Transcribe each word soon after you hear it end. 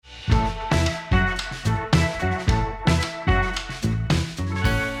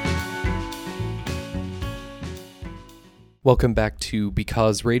Welcome back to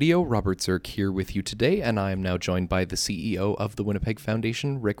Because Radio. Robert Zirk here with you today, and I am now joined by the CEO of the Winnipeg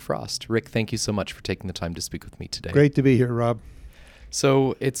Foundation, Rick Frost. Rick, thank you so much for taking the time to speak with me today. Great to be here, Rob.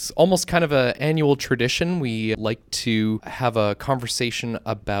 So it's almost kind of an annual tradition. We like to have a conversation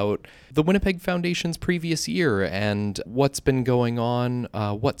about the Winnipeg Foundation's previous year and what's been going on,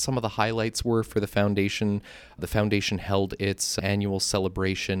 what some of the highlights were for the foundation. The foundation held its annual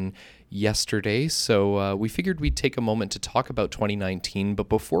celebration yesterday, so we figured we'd take a moment to talk about 2019. But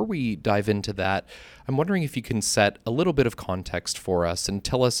before we dive into that, I'm wondering if you can set a little bit of context for us and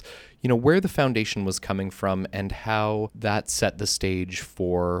tell us, where the foundation was coming from and how that set the stage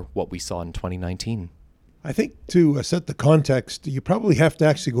for what we saw in 2019. I think to set the context, you probably have to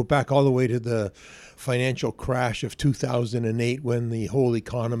actually go back all the way to the financial crash of 2008 when the whole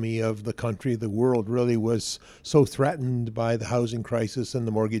economy of the country, the world really was so threatened by the housing crisis and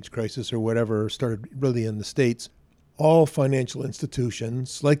the mortgage crisis or whatever started really in the States. All financial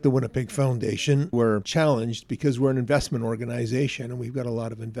institutions, like the Winnipeg Foundation, were challenged because we're an investment organization and we've got a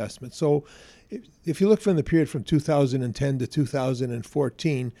lot of investment. So if you look from the period from 2010 to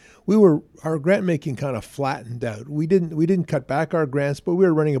 2014, our grant making kind of flattened out. We didn't cut back our grants, but we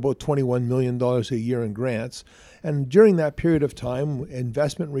were running about $21 million a year in grants. And during that period of time,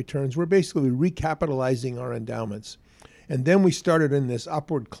 investment returns were basically recapitalizing our endowments. And then we started in this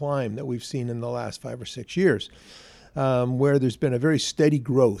upward climb that we've seen in the last 5 or 6 years. Where there's been a very steady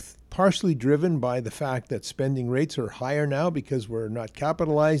growth, partially driven by the fact that spending rates are higher now because we're not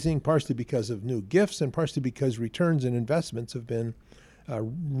capitalizing, partially because of new gifts, and partially because returns and investments have been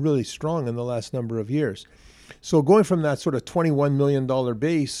really strong in the last number of years. So going from that sort of $21 million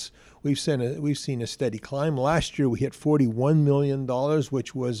base, we've seen a steady climb. Last year we hit $41 million,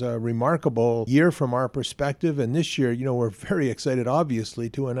 which was a remarkable year from our perspective. And this year, we're very excited, obviously,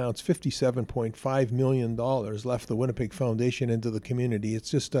 to announce $57.5 million left the Winnipeg Foundation into the community.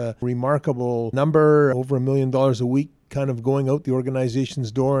 It's just a remarkable number, over $1 million a week, kind of going out the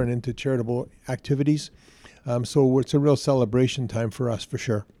organization's door and into charitable activities. So it's a real celebration time for us, for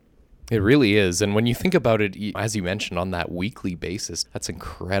sure. It really is. And when you think about it, as you mentioned, on that weekly basis, that's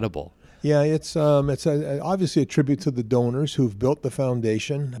incredible. Yeah, it's obviously a tribute to the donors who've built the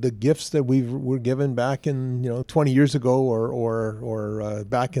foundation. The gifts that were given back in 20 years ago or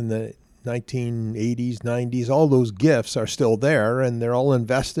back in the 1980s, 90s, all those gifts are still there, and they're all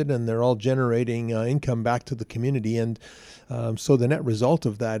invested and they're all generating income back to the community. And so the net result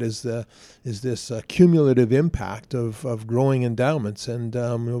of that is this cumulative impact of growing endowments. And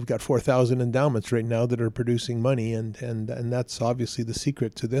we've got 4,000 endowments right now that are producing money, and that's obviously the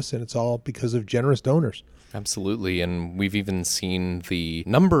secret to this, and it's all because of generous donors. Absolutely. And we've even seen the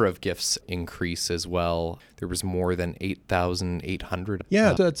number of gifts increase as well. There was more than 8,800.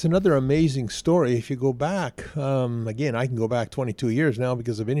 Yeah, that's another amazing story. If you go back, again, I can go back 22 years now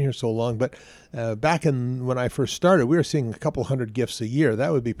because I've been here so long, but back when I first started, we were seeing a couple hundred gifts a year.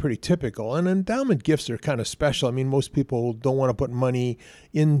 That would be pretty typical. And endowment gifts are kind of special. I mean, most people don't want to put money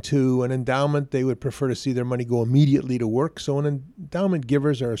into an endowment. They would prefer to see their money go immediately to work. So endowment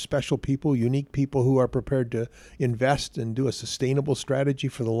givers are special people, unique people who are prepared to invest and do a sustainable strategy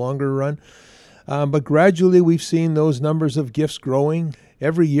for the longer run. But gradually we've seen those numbers of gifts growing.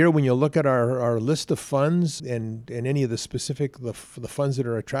 Every year when you look at our list of funds and any of the specific, the funds that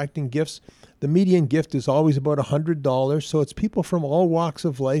are attracting gifts, the median gift is always about $100. So it's people from all walks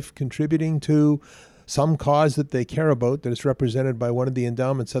of life contributing to some cause that they care about that is represented by one of the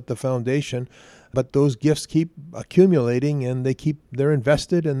endowments at the foundation. But those gifts keep accumulating and they're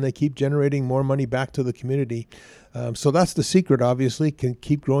invested and they keep generating more money back to the community. So that's the secret, obviously, can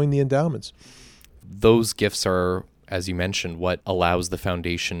keep growing the endowments. Those gifts are, as you mentioned, what allows the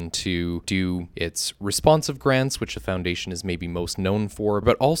foundation to do its responsive grants, which the foundation is maybe most known for,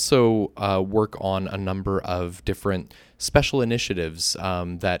 but also work on a number of different special initiatives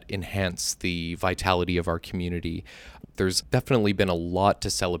that enhance the vitality of our community. There's definitely been a lot to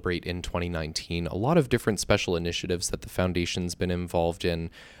celebrate in 2019, a lot of different special initiatives that the foundation's been involved in.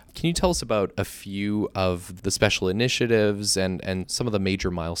 Can you tell us about a few of the special initiatives and some of the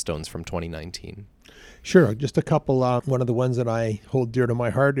major milestones from 2019? Sure. Just a couple. One of the ones that I hold dear to my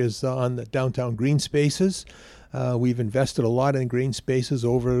heart is on the downtown green spaces. We've invested a lot in green spaces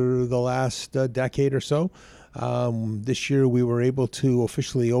over the last decade or so. This year we were able to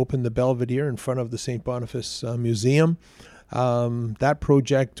officially open the Belvedere in front of the St. Boniface Museum. That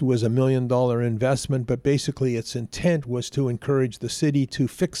project was $1 million investment, but basically its intent was to encourage the city to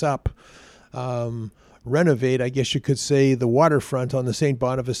fix up, renovate, I guess you could say, the waterfront on the St.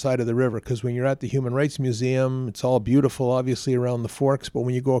 Boniface side of the river. Because when you're at the Human Rights Museum, it's all beautiful, obviously, around the Forks. But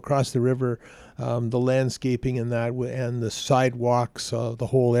when you go across the river the landscaping and that, and the sidewalks, the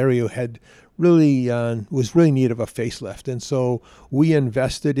whole area really was really in need of a facelift. And so we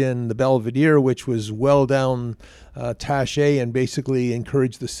invested in the Belvedere, which was well down Taché, and basically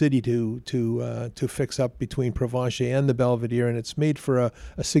encouraged the city to fix up between Provencher and the Belvedere, and it's made for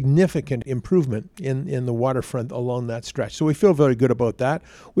a significant improvement in the waterfront along that stretch. So we feel very good about that.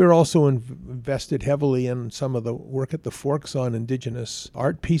 We're also invested heavily in some of the work at the Forks on Indigenous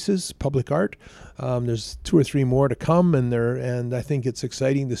art pieces, public art. There's 2 or 3 more to come, and I think it's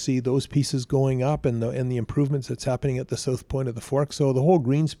exciting to see those pieces going up and the improvements that's happening at the south point of the Fork. So the whole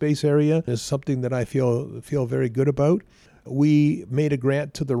green space area is something that I feel very good about. We made a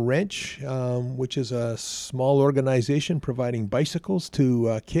grant to the Wrench, which is a small organization providing bicycles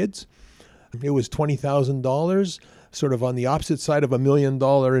to kids. It was $20,000, sort of on the opposite side of $1 million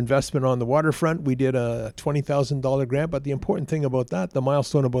investment on the waterfront. We did a $20,000 grant, but the important thing about that, the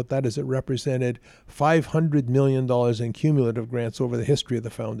milestone about that, is it represented $500 million in cumulative grants over the history of the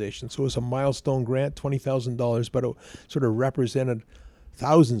foundation. So it was a milestone grant, $20,000, but it sort of represented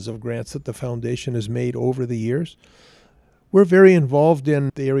thousands of grants that the foundation has made over the years. We're very involved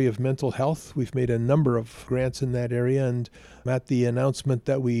in the area of mental health. We've made a number of grants in that area, and at the announcement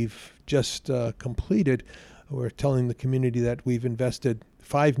that we've just completed, we're telling the community that we've invested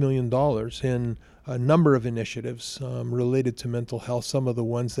 $5 million in a number of initiatives related to mental health. Some of the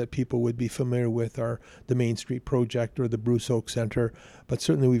ones that people would be familiar with are the Main Street Project or the Bruce Oak Center. But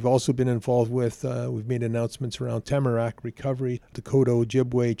certainly we've also been involved with, we've made announcements around Tamarack Recovery, Dakota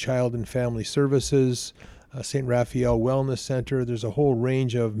Ojibwe Child and Family Services, St. Raphael Wellness Center. There's a whole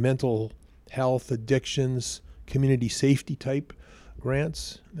range of mental health, addictions, community safety type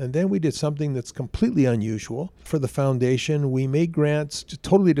grants. And then we did something that's completely unusual for the foundation. We made grants,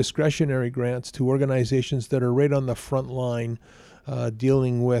 totally discretionary grants, to organizations that are right on the front line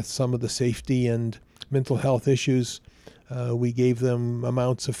dealing with some of the safety and mental health issues. We gave them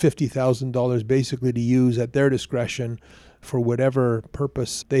amounts of $50,000 basically to use at their discretion for whatever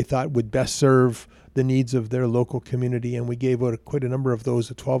purpose they thought would best serve the needs of their local community. And we gave out quite a number of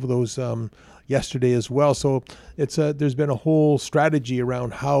those, 12 of those yesterday as well. So there's been a whole strategy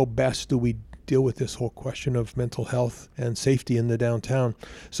around how best do we deal with this whole question of mental health and safety in the downtown.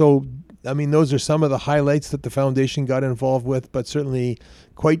 So, I mean, those are some of the highlights that the foundation got involved with, but certainly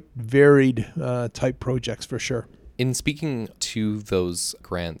quite varied type projects for sure. In speaking to those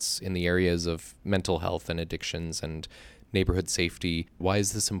grants in the areas of mental health and addictions and neighborhood safety, why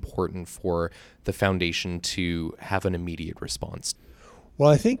is this important for the foundation to have an immediate response? Well,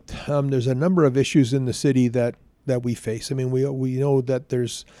 I think there's a number of issues in the city that we face. I mean, we know that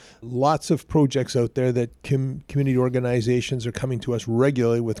there's lots of projects out there that community organizations are coming to us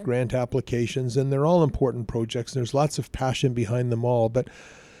regularly with grant applications, and they're all important projects. There's lots of passion behind them all, but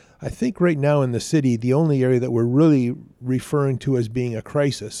I think right now in the city, the only area that we're really referring to as being a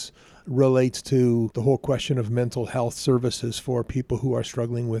crisis relates to the whole question of mental health services for people who are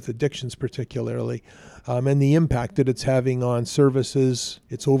struggling with addictions particularly, and the impact that it's having on services.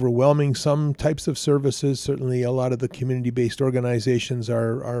 It's overwhelming some types of services. Certainly a lot of the community-based organizations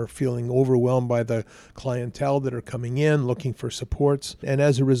are feeling overwhelmed by the clientele that are coming in looking for supports. And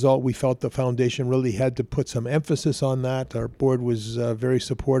as a result, we felt the foundation really had to put some emphasis on that. Our board was very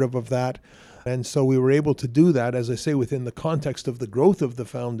supportive of that. And so we were able to do that, as I say, within the context of the growth of the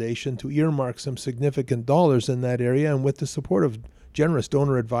foundation, to earmark some significant dollars in that area, and with the support of generous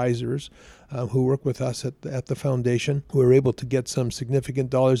donor advisors who work with us at the foundation, we were able to get some significant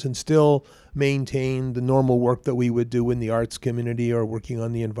dollars and still maintain the normal work that we would do in the arts community or working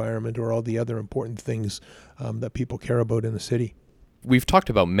on the environment or all the other important things that people care about in the city. We've talked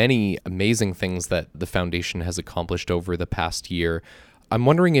about many amazing things that the foundation has accomplished over the past year. I'm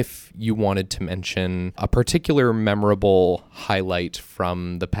wondering if you wanted to mention a particular memorable highlight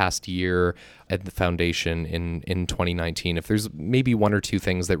from the past year at the foundation in 2019, if there's maybe one or two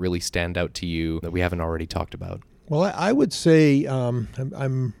things that really stand out to you that we haven't already talked about. Well, I would say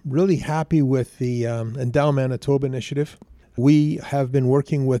I'm really happy with the Endow Manitoba initiative. We have been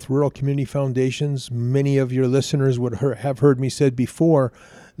working with rural community foundations. Many of your listeners would have heard me said before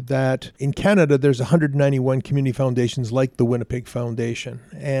that in Canada, there's 191 community foundations like the Winnipeg Foundation.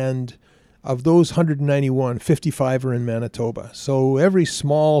 And of those 191, 55 are in Manitoba. So every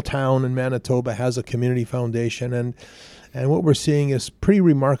small town in Manitoba has a community foundation. And what we're seeing is pretty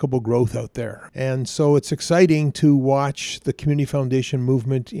remarkable growth out there. And so it's exciting to watch the community foundation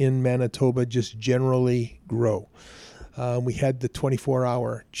movement in Manitoba just generally grow. We had the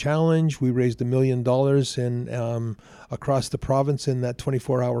 24-hour challenge. We raised $1 million across the province in that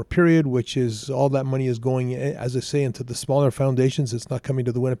 24-hour period, which is all that money is going, as I say, into the smaller foundations. It's not coming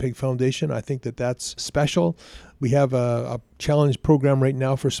to the Winnipeg Foundation. I think that that's special. We have a challenge program right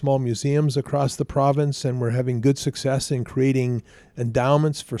now for small museums across the province, and we're having good success in creating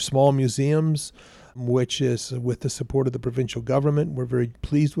endowments for small museums, which is with the support of the provincial government. We're very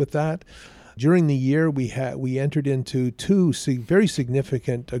pleased with that. During the year, we entered into two very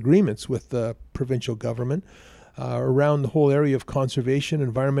significant agreements with the provincial government around the whole area of conservation,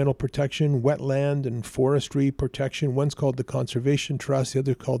 environmental protection, wetland and forestry protection. One's called the Conservation Trust, the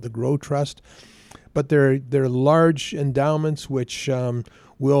other called the Grow Trust. But they're large endowments which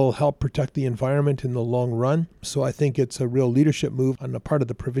will help protect the environment in the long run. So I think it's a real leadership move on the part of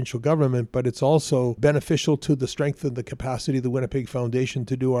the provincial government, but it's also beneficial to the strength and the capacity of the Winnipeg Foundation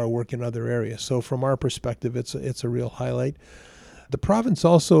to do our work in other areas. So from our perspective, it's a real highlight. The province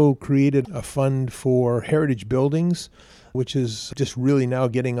also created a fund for heritage buildings, which is just really now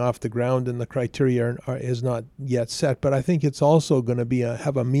getting off the ground, and the criteria is not yet set. But I think it's also going to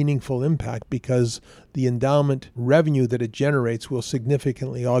have a meaningful impact because the endowment revenue that it generates will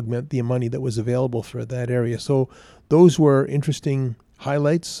significantly augment the money that was available for that area. So those were interesting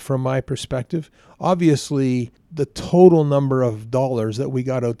highlights from my perspective. Obviously, the total number of dollars that we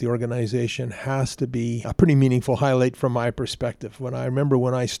got out the organization has to be a pretty meaningful highlight from my perspective. When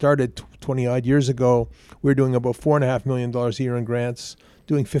I started 20 odd years ago, we were doing about $4.5 million a year in grants.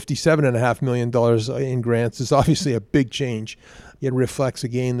 Doing $57.5 million in grants is obviously a big change. It reflects,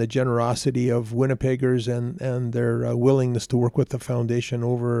 again, the generosity of Winnipeggers and their willingness to work with the foundation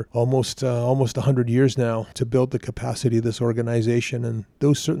over almost 100 years now to build the capacity of this organization. And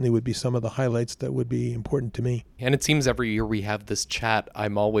those certainly would be some of the highlights that would be important to me. And it seems every year we have this chat,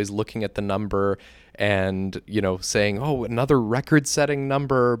 I'm always looking at the number and, saying, oh, another record-setting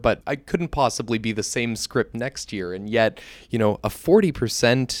number, but I couldn't possibly be the same script next year. And yet, a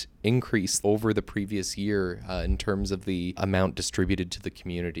 40% increase over the previous year in terms of the amount distributed to the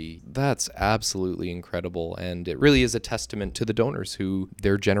community. That's absolutely incredible. And it really is a testament to the donors who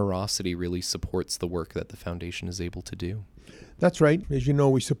their generosity really supports the work that the foundation is able to do. That's right. As you know,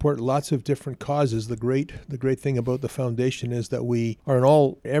 we support lots of different causes. The great thing about the foundation is that we are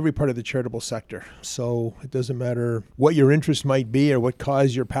in every part of the charitable sector. So it doesn't matter what your interest might be or what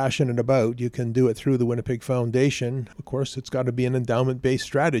cause you're passionate about. You can do it through the Winnipeg Foundation. Of course, it's got to be an endowment-based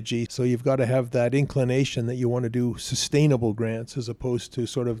strategy. So you've got to have that inclination that you want to do sustainable grants as opposed to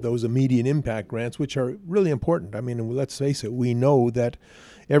sort of those immediate impact grants, which are really important. I mean, let's face it, we know that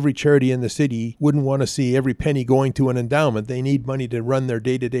every charity in the city wouldn't want to see every penny going to an endowment. They need money to run their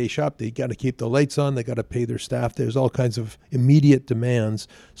day-to-day shop. They got to keep the lights on. They got to pay their staff. There's all kinds of immediate demands.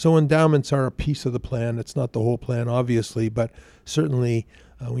 So endowments are a piece of the plan. It's not the whole plan, obviously, but certainly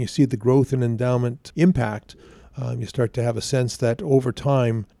when you see the growth in endowment impact, you start to have a sense that over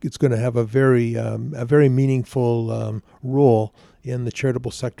time it's going to have a very meaningful role in the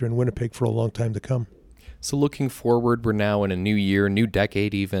charitable sector in Winnipeg for a long time to come. So looking forward, we're now in a new year, new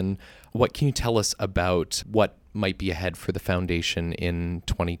decade even. What can you tell us about what might be ahead for the foundation in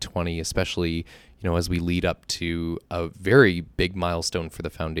 2020, especially, as we lead up to a very big milestone for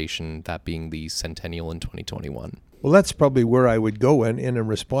the foundation, that being the centennial in 2021? Well, that's probably where I would go in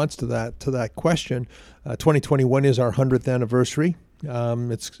response to that question. 2021 is our 100th anniversary.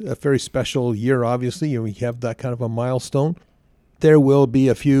 It's a very special year, obviously. We have that kind of a milestone. There will be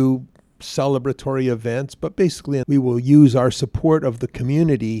a few celebratory events, but basically we will use our support of the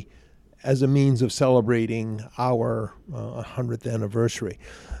community as a means of celebrating our 100th anniversary.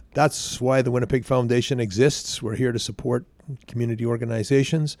 That's why the Winnipeg Foundation exists. We're here to support community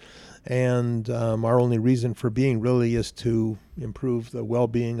organizations, and our only reason for being really is to improve the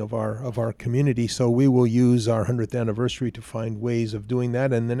well-being of our community. So we will use our 100th anniversary to find ways of doing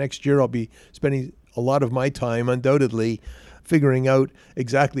that, and the next year I'll be spending a lot of my time, undoubtedly, figuring out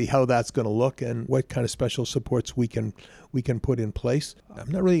exactly how that's going to look and what kind of special supports we can put in place. I'm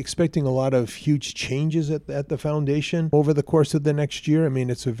not really expecting a lot of huge changes at the foundation over the course of the next year. I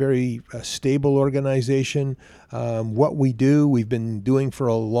mean, it's a very stable organization. What we do, we've been doing for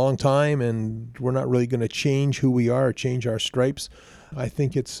a long time, and we're not really going to change who we are or change our stripes. I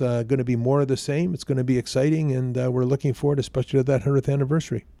think it's going to be more of the same. It's going to be exciting, and we're looking forward especially to that 100th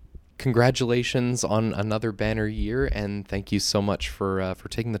anniversary. Congratulations on another banner year, and thank you so much for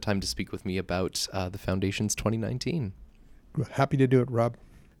taking the time to speak with me about the Foundation's 2019. Happy to do it, Rob.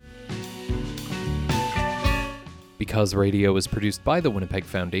 Because Radio is produced by the Winnipeg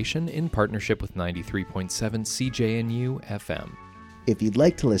Foundation in partnership with 93.7 CJNU FM. If you'd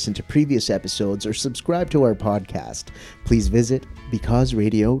like to listen to previous episodes or subscribe to our podcast, please visit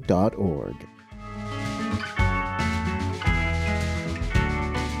becauseradio.org.